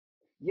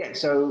Yeah,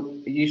 so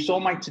you saw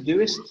my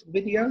Todoist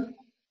video?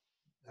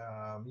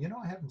 You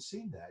know, I haven't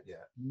seen that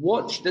yet.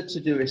 Watch the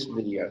Todoist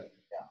video.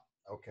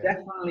 Yeah. Okay.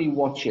 Definitely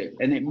watch it,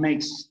 and it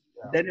makes,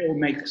 then it will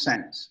make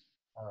sense.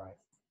 All right.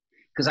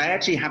 Because I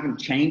actually haven't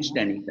changed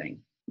anything.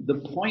 The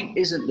point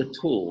isn't the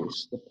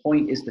tools, the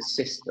point is the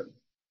system.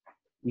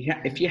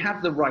 If you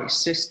have the right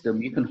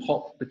system, you can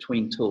hop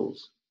between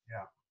tools.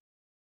 Yeah.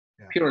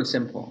 Pure and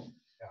simple.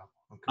 Yeah.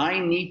 Okay. I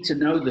need to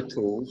know the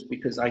tools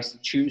because I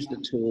choose the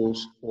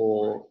tools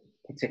for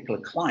particular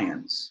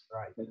clients.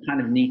 Right. I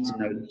kind of need to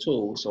know the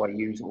tools, so I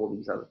use all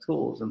these other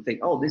tools and think,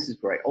 oh, this is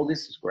great. Oh,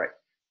 this is great.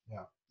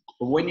 Yeah.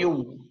 But when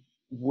you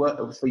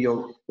work for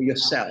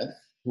yourself,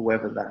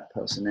 whoever that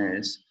person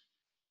is,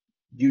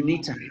 you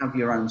need to have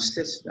your own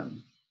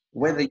system.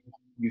 Whether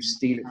you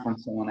steal it from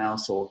someone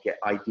else or get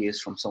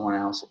ideas from someone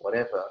else or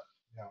whatever.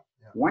 Yeah.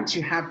 Once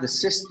you have the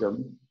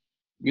system,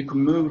 you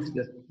can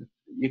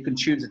you can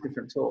choose a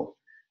different tool.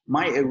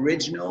 My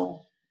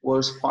original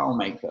was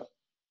FileMaker.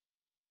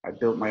 I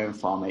built my own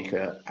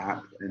FileMaker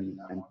app and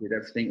did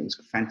everything. It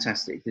was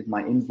fantastic. It did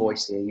my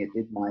invoicing. It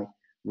did my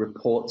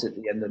reports at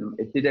the end of them.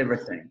 It did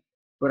everything.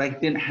 But I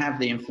didn't have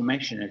the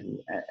information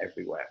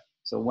everywhere.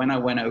 So when I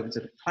went over to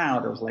the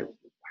cloud, I was like,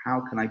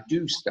 how can I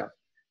do stuff?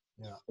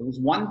 Yeah. There was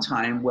one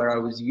time where I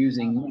was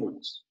using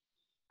Notes,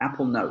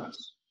 Apple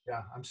Notes.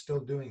 Yeah, I'm still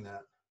doing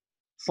that.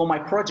 For my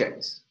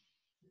projects.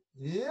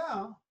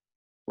 Yeah.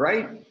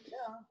 Right?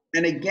 Yeah.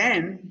 And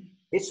again,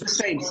 it's the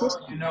same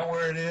system. You know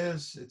where it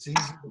is. It's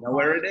easy to know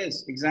where it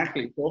is.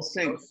 Exactly. It's all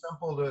synced. So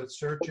simple to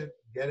search it,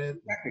 get it.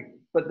 Exactly.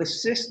 But the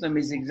system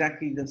is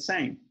exactly the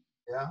same.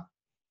 Yeah.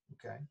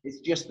 Okay. It's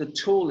just the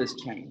tool has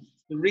changed.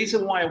 The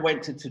reason why I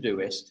went to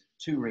Todoist,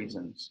 two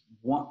reasons.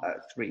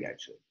 Three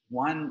actually.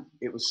 One,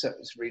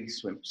 it's really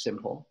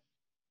simple.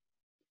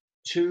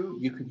 Two,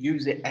 you could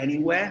use it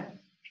anywhere.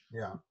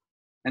 Yeah.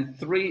 And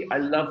three, I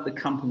love the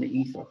company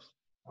ethos.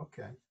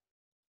 Okay.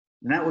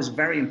 And that was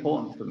very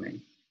important for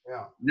me.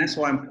 Yeah. And that's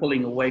why I'm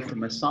pulling away from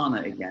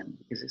Asana again,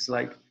 because it's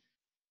like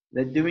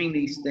they're doing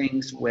these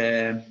things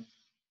where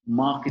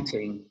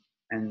marketing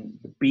and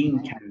the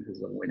bean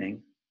counters are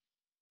winning,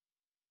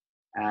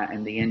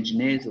 and the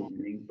engineers are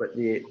winning, but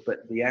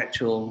the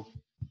actual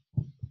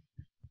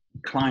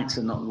clients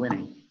are not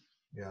winning.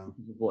 Yeah.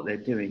 Because of what they're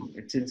doing.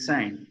 It's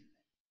insane.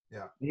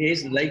 Yeah.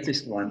 Here's the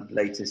latest one.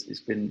 It's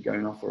been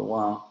going on for a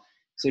while.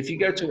 So if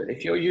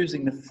you're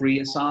using the free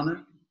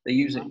Asana,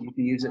 you can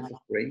use it for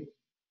free.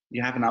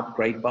 You have an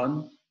upgrade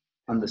button,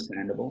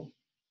 understandable.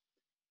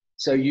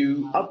 So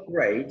you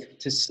upgrade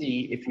to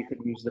see if you can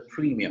use the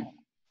premium.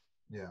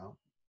 Yeah.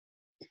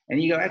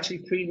 And you go, actually,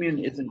 premium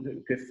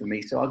isn't good for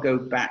me, so I'll go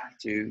back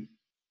to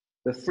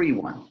the free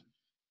one.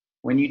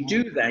 When you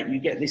do that, you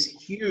get this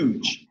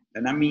huge,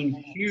 and I mean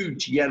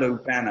huge, yellow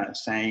banner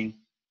saying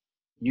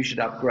you should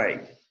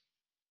upgrade.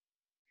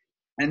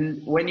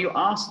 And when you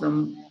ask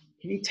them,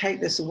 can you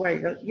take this away?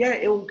 Go, yeah,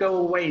 it will go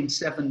away in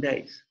 7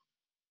 days.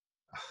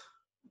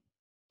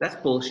 That's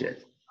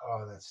bullshit.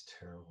 Oh, that's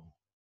terrible.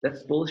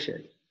 That's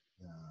bullshit.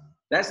 Yeah.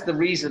 That's the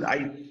reason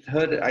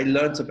I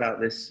learned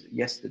about this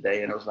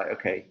yesterday, and I was like,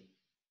 okay,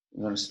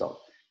 I'm going to stop.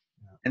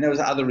 Yeah. And there was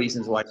other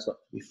reasons why I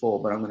stopped before,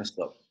 but I'm going to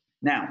stop.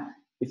 Now,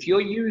 if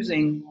you're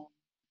using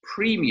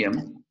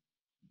premium,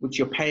 which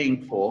you're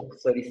paying for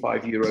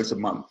 35 euros a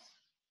month,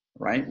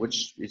 right?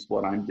 Which is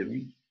what I'm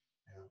doing.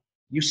 Yeah.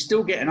 You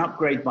still get an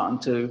upgrade button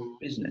to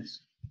business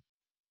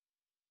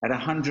at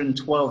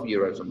 112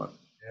 euros a month.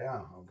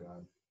 Yeah. Oh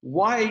God.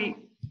 Why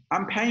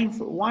I'm paying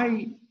for?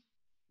 Why?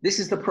 This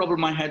is the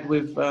problem I had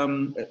with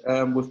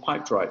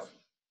Pipedrive.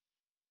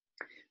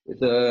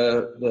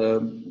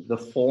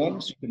 The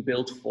forms, you can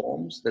build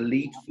forms, the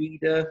lead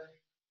feeder,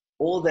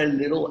 all their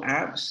little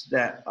apps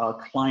that are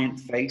client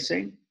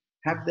facing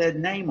have their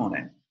name on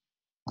it.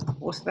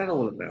 What's that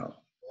all about?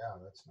 Yeah,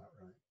 that's not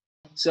right.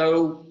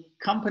 So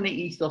company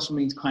ethos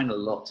means kind of a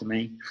lot to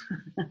me.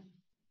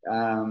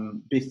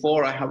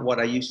 Before what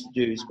I used to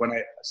do is when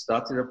I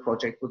started a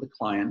project with a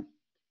client,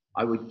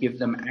 I would give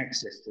them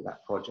access to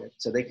that project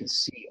so they could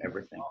see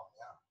everything. Oh,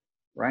 yeah.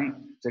 Right?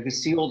 So they could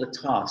see all the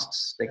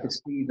tasks. They could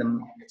see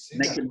them.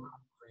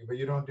 But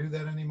you don't do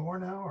that anymore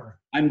now, or?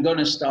 I'm going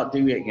to start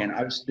doing it again.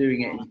 I was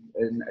doing it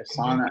in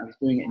Asana. I was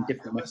doing it in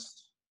different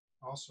ways.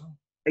 Also?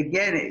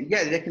 Again,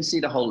 yeah, they can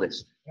see the whole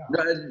list. Yeah.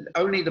 No,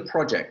 only the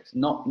project,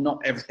 not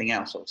everything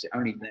else, obviously,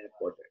 only their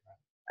project.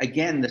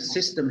 Again, the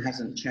system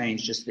hasn't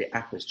changed, just the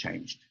app has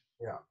changed.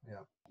 Yeah, yeah.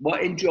 Well,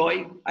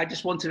 enjoy. I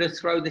just wanted to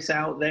throw this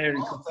out there.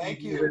 And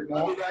thank you.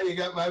 Oh, now you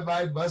got my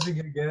mind buzzing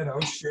again. Oh,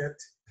 shit.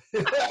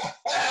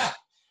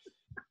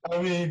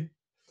 I mean,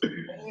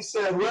 he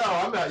said,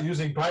 well, I'm not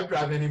using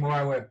Pipedrive anymore.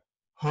 I went,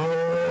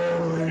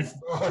 holy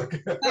fuck.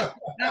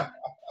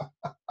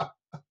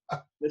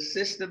 The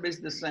system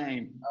is the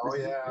same. Oh,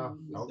 yeah.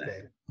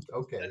 Okay.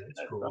 Okay.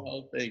 That's cool. The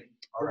whole thing.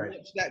 All right.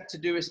 Watch that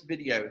Todoist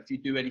video if you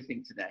do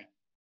anything today,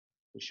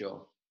 for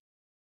sure.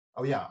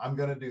 Oh, yeah. I'm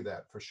going to do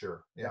that for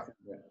sure. Yeah.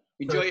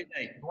 Enjoy your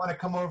day. You want to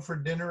come over for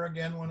dinner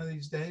again one of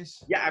these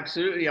days? Yeah,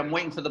 absolutely. I'm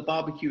waiting for the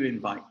barbecue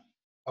invite.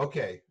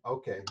 Okay.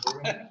 Okay.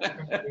 We're gonna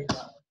do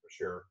that for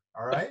sure.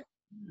 All right.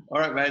 All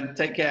right, man.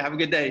 Take care. Have a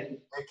good day.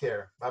 Take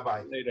care.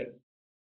 Bye-bye. Later.